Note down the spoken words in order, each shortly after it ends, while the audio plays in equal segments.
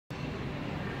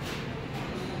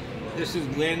This is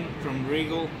Glenn from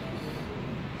Regal.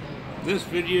 This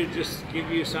video just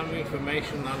give you some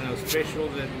information on our special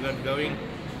that we got going.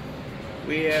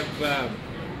 We have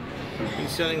been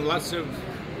selling lots of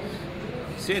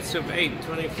sets of 8,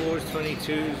 24s,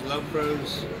 22s, low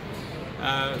pros,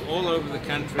 all over the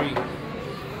country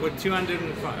for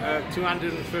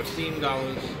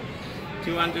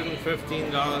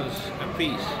 $215 a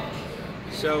piece.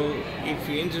 So if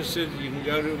you're interested, you can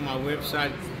go to my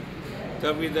website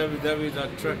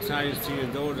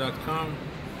www.trucktiresttoyourdoor.com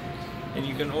and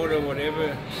you can order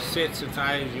whatever sets of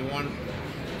tires you want,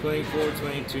 24,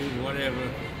 22s, whatever,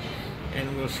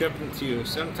 and we'll ship them to you.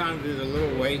 Sometimes there's a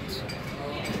little wait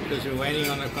because we're waiting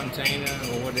on a container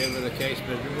or whatever the case,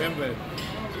 but remember,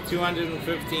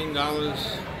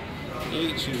 $215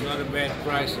 each is not a bad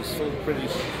price. It's still pretty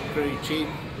cheap,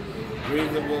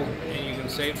 reasonable, and you can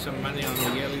save some money on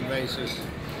a yearly basis.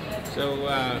 So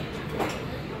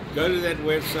go to that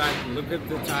website, look at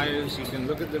the tires, you can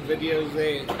look at the videos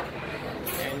there,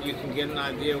 and you can get an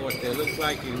idea what they look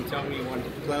like. You can tell me you want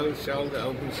closed shoulder,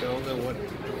 open shoulder,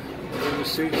 whatever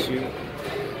suits you.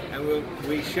 And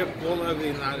we ship all over the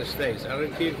United States. I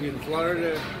don't care if you're in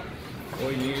Florida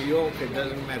or New York, it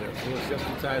doesn't matter. We'll ship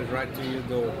the tires right to your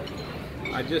door.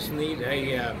 I just need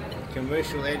a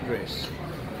commercial address.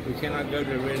 We cannot go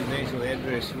to a residential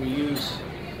address. We use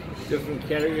different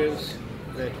carriers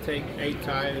that take 8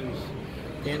 tires,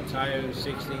 10 tires,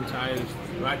 16 tires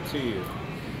right to you.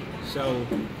 So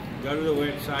go to the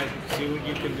website, see what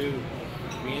you can do.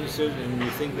 If you're interested and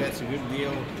you think that's a good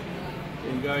deal,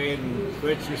 then go ahead and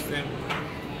purchase them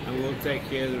and we'll take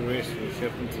care of the rest. We'll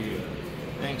ship them to you.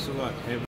 Thanks a lot.